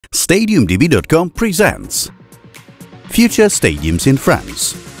StadiumDB.com presents Future Stadiums in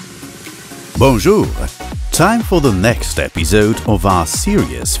France. Bonjour! Time for the next episode of our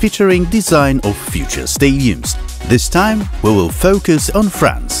series featuring design of future stadiums. This time we will focus on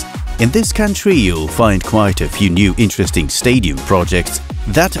France. In this country you'll find quite a few new interesting stadium projects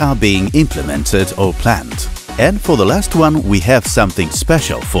that are being implemented or planned. And for the last one we have something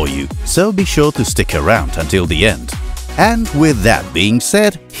special for you, so be sure to stick around until the end. And with that being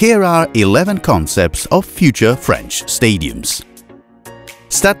said, here are 11 concepts of future French stadiums.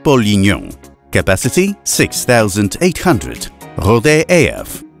 Stade Paul Lignon, capacity 6,800, Rodez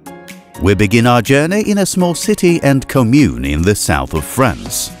AF. We begin our journey in a small city and commune in the south of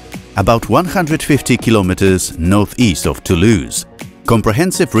France, about 150 kilometers northeast of Toulouse.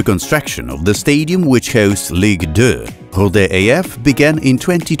 Comprehensive reconstruction of the stadium, which hosts Ligue 2, Rodez AF, began in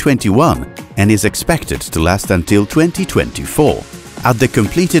 2021 and is expected to last until 2024. At the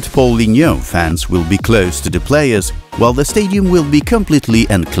completed Paul Lignon, fans will be close to the players, while the stadium will be completely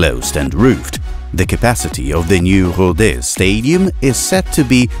enclosed and roofed. The capacity of the new Rodez stadium is set to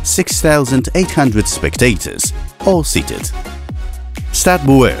be 6,800 spectators, all seated. Stade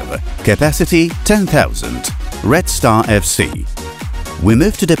Boueur, capacity 10,000, Red Star FC. We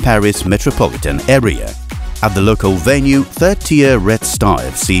move to the Paris metropolitan area. At the local venue, third-tier Red Star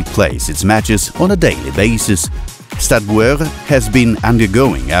FC plays its matches on a daily basis. Stade Boueur has been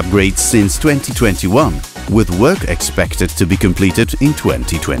undergoing upgrades since 2021, with work expected to be completed in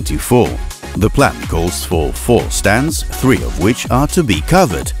 2024. The plan calls for 4 stands, 3 of which are to be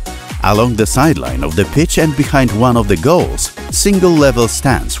covered. Along the sideline of the pitch and behind one of the goals, single-level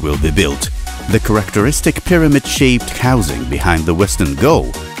stands will be built. The characteristic pyramid-shaped housing behind the western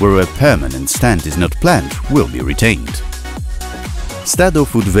goal, where a permanent stand is not planned, will be retained. Stade au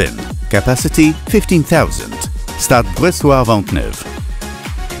Foot-Vin, capacity 15,000, Stade Bressois-Ventneuve.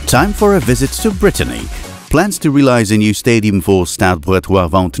 Time for a visit to Brittany. Plans to realize a new stadium for Stade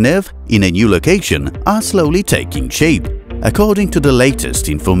Bressois-Ventneuve in a new location are slowly taking shape. According to the latest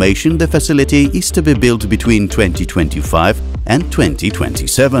information, the facility is to be built between 2025 and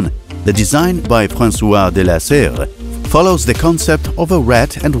 2027. The design by François de la Serre follows the concept of a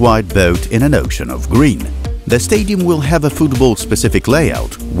red and white boat in an ocean of green. The stadium will have a football-specific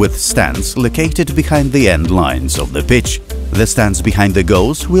layout, with stands located behind the end lines of the pitch. The stands behind the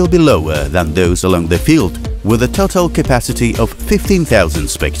goals will be lower than those along the field, with a total capacity of 15,000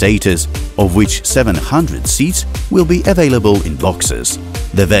 spectators, of which 700 seats will be available in boxes.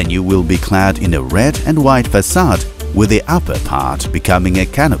 The venue will be clad in a red and white facade, with the upper part becoming a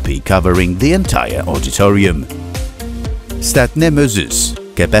canopy covering the entire auditorium. Stade Nemesis,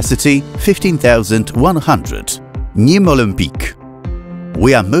 capacity 15,100, Nîmes Olympique.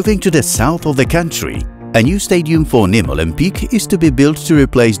 We are moving to the south of the country. A new stadium for Nîmes Olympique is to be built to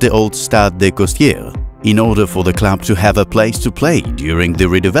replace the old Stade des Costières. In order for the club to have a place to play during the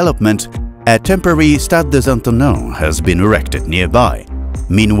redevelopment, a temporary Stade des Antenons has been erected nearby.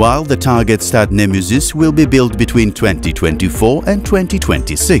 Meanwhile, the target Stade Nemesis will be built between 2024 and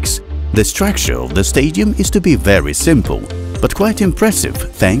 2026. The structure of the stadium is to be very simple, but quite impressive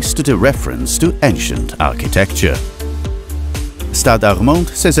thanks to the reference to ancient architecture. Stade Armand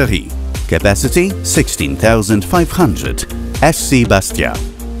Césaire, capacity 16,500, FC Bastia.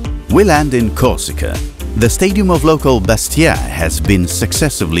 We land in Corsica. The stadium of local Bastia has been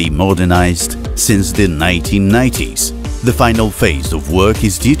successively modernized since the 1990s. The final phase of work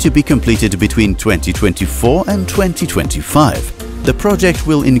is due to be completed between 2024 and 2025. The project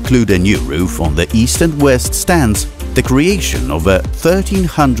will include a new roof on the east and west stands, the creation of a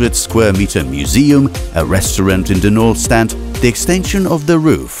 1,300 square meter museum, a restaurant in the north stand, the extension of the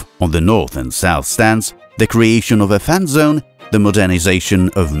roof on the north and south stands, the creation of a fan zone, the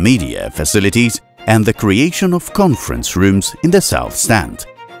modernization of media facilities, and the creation of conference rooms in the south stand.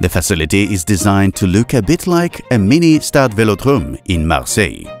 The facility is designed to look a bit like a mini Stade Vélodrome in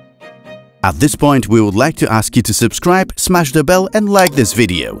Marseille. At this point, we would like to ask you to subscribe, smash the bell and like this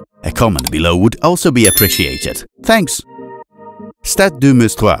video. A comment below would also be appreciated. Thanks! Stade du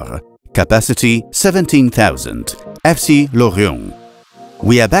Moustoir, capacity 17,000, FC Lorient.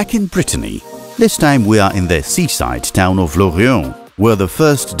 We are back in Brittany. This time we are in the seaside town of Lorient, where the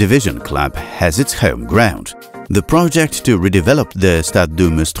first division club has its home ground. The project to redevelop the Stade du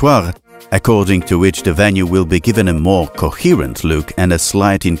Moustoir, according to which the venue will be given a more coherent look and a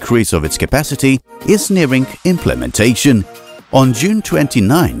slight increase of its capacity, is nearing implementation. On June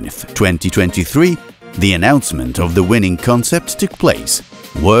 29, 2023, the announcement of the winning concept took place.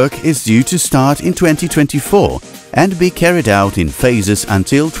 Work is due to start in 2024 and be carried out in phases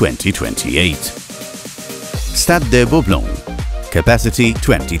until 2028. Stade de Beaublanc, capacity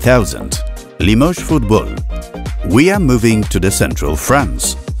 20,000. Limoges Football. We are moving to the central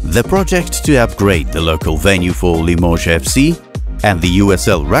France. The project to upgrade the local venue for Limoges FC and the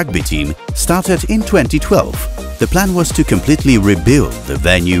USL rugby team started in 2012. The plan was to completely rebuild the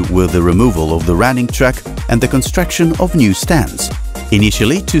venue with the removal of the running track and the construction of new stands.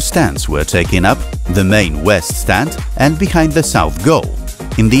 Initially, 2 stands were taken up, the main west stand and behind the south goal.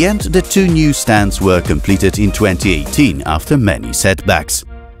 In the end, the 2 new stands were completed in 2018 after many setbacks.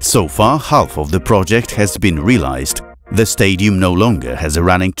 So far, half of the project has been realized. The stadium no longer has a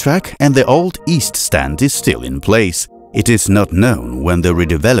running track and the old east stand is still in place. It is not known when the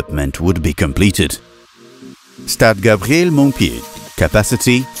redevelopment would be completed. Stade Gabriel Montpied,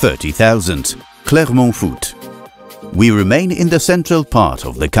 capacity 30,000. Clermont Foot. We remain in the central part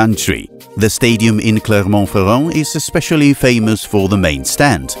of the country. The stadium in Clermont-Ferrand is especially famous for the main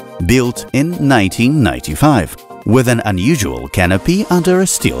stand, built in 1995, with an unusual canopy under a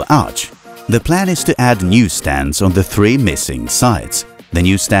steel arch. The plan is to add new stands on the 3 missing sides. The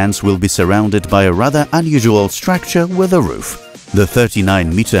new stands will be surrounded by a rather unusual structure with a roof. The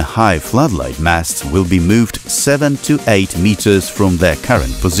 39-meter-high floodlight masts will be moved 7 to 8 meters from their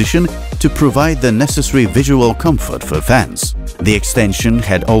current position to provide the necessary visual comfort for fans. The extension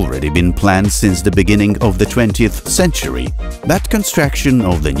had already been planned since the beginning of the 20th century, but construction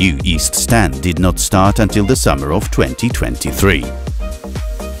of the new east stand did not start until the summer of 2023.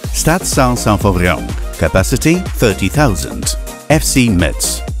 Stade Saint-Symphorien, capacity 30,000. FC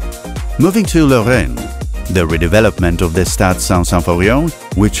Metz. Moving to Lorraine. The redevelopment of the Stade Saint-Symphorien,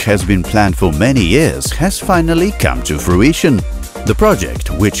 which has been planned for many years, has finally come to fruition. The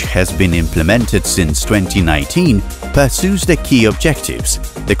project, which has been implemented since 2019, pursues the key objectives: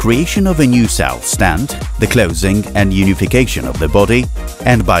 the creation of a new south stand, the closing and unification of the body,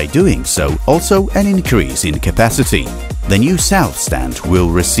 and by doing so also an increase in capacity. The new south stand will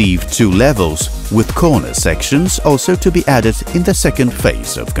receive 2 levels, with corner sections also to be added in the second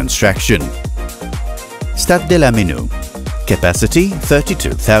phase of construction. Stade de la Méno, capacity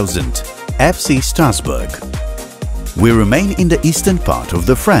 32,000. FC Strasbourg. We remain in the eastern part of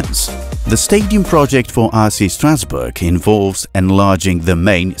the France. The stadium project for RC Strasbourg involves enlarging the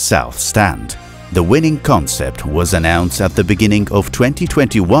main south stand. The winning concept was announced at the beginning of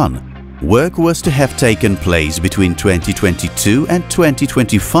 2021. Work was to have taken place between 2022 and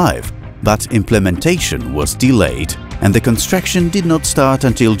 2025, but implementation was delayed and the construction did not start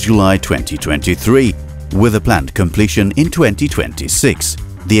until July 2023, with a planned completion in 2026.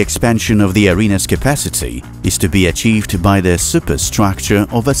 The expansion of the arena's capacity is to be achieved by the superstructure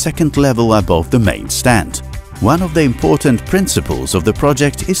of a second level above the main stand. One of the important principles of the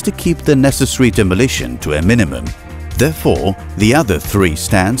project is to keep the necessary demolition to a minimum. Therefore, the other 3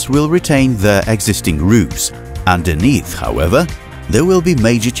 stands will retain their existing roofs. Underneath, however, there will be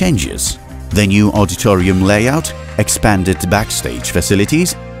major changes: the new auditorium layout, expanded backstage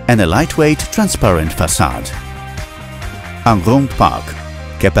facilities, and a lightweight, transparent facade. Engrand Park,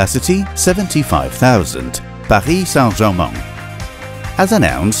 capacity 75,000. Paris Saint-Germain. As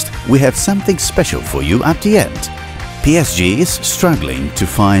announced, we have something special for you at the end. PSG is struggling to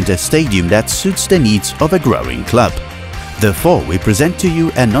find a stadium that suits the needs of a growing club. Therefore, we present to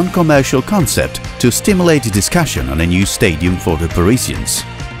you a non-commercial concept to stimulate discussion on a new stadium for the Parisians.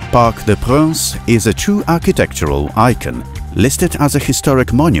 Parc des Princes is a true architectural icon, listed as a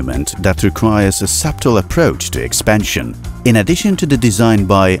historic monument that requires a subtle approach to expansion. In addition to the design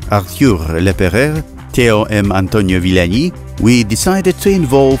by Arthur Leperrer, Theo M. Antonio Villani, we decided to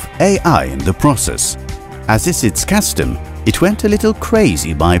involve AI in the process. As is its custom, it went a little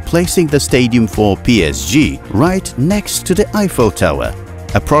crazy by placing the stadium for PSG right next to the Eiffel Tower,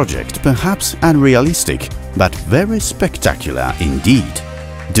 a project perhaps unrealistic, but very spectacular indeed.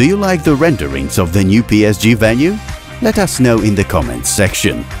 Do you like the renderings of the new PSG venue? Let us know in the comments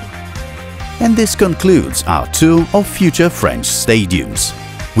section. And this concludes our tour of future French stadiums.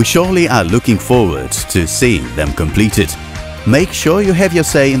 We surely are looking forward to seeing them completed. Make sure you have your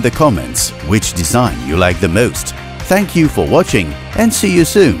say in the comments which design you like the most. Thank you for watching and see you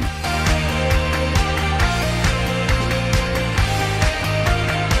soon!